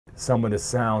some of the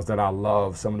sounds that I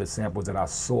love, some of the samples that I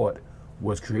sought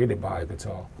was created by a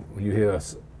guitar. When you hear a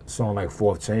song like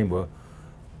Fourth Chamber,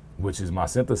 which is my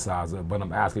synthesizer, but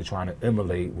I'm actually trying to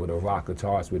emulate what a rock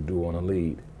guitarist would do on a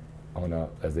lead, on a,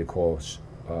 as they call,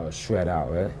 shred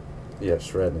out, right? Yeah,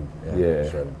 shredding. Yeah.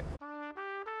 Shredding.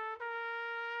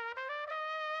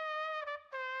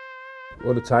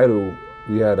 Well, the title,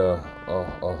 we had a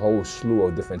whole slew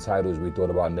of different titles we thought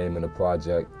about naming the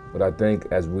project. But I think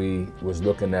as we was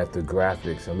looking at the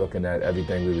graphics and looking at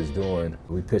everything we was doing,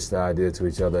 we pitched the idea to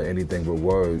each other, anything but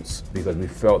words, because we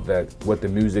felt that what the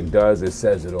music does, it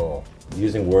says it all.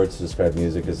 Using words to describe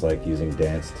music is like using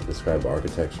dance to describe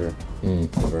architecture.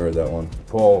 Ever heard that one?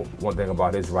 Paul, one thing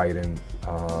about his writing,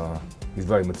 he's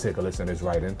very meticulous in his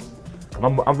writing.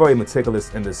 I'm very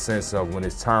meticulous in the sense of when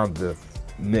it's time to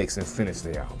mix and finish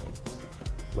the album.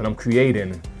 When I'm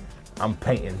creating, I'm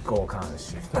painting all kind of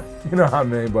shit. You know what I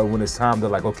mean? But when it's time to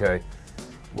like, okay,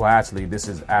 well actually this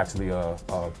is actually a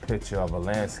picture of a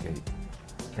landscape.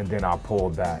 And then I'll pull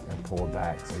back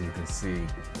so you can see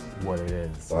what it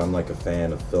is. So I'm like a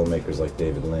fan of filmmakers like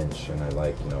David Lynch, and I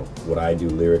like, you know, what I do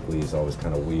lyrically is always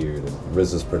kind of weird. And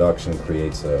RZA's production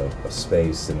creates a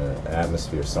space and an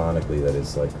atmosphere sonically that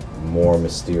is like more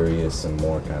mysterious and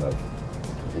more kind of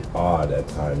odd at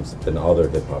times than other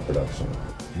hip-hop production.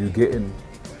 You're getting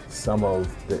some of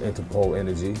the Interpol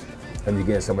energy, and you're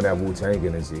getting some of that Wu-Tang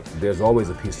energy. There's always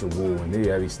a piece of Wu in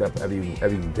there every step, every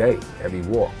day, every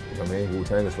walk. You know what I mean?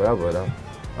 Wu-Tang is forever, and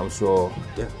I'm sure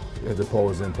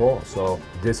Interpol is in Paul. So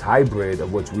this hybrid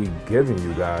of which we've given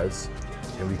you guys,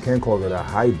 and we can call it a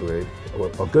hybrid, or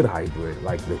a good hybrid,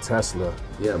 like the Tesla.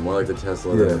 Yeah, more like the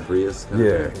Tesla than the Prius.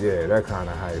 Yeah, that kind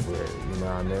of hybrid, you know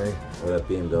what I mean? Or that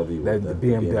BMW. The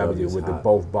BMW with the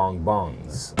both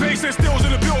bongs. Bass and Steelz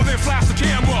in the building, flash the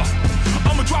camera.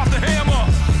 I'ma drop the hammer.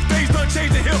 Things done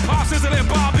changed the hip hop, Scissor and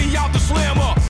Bobby out the slammer.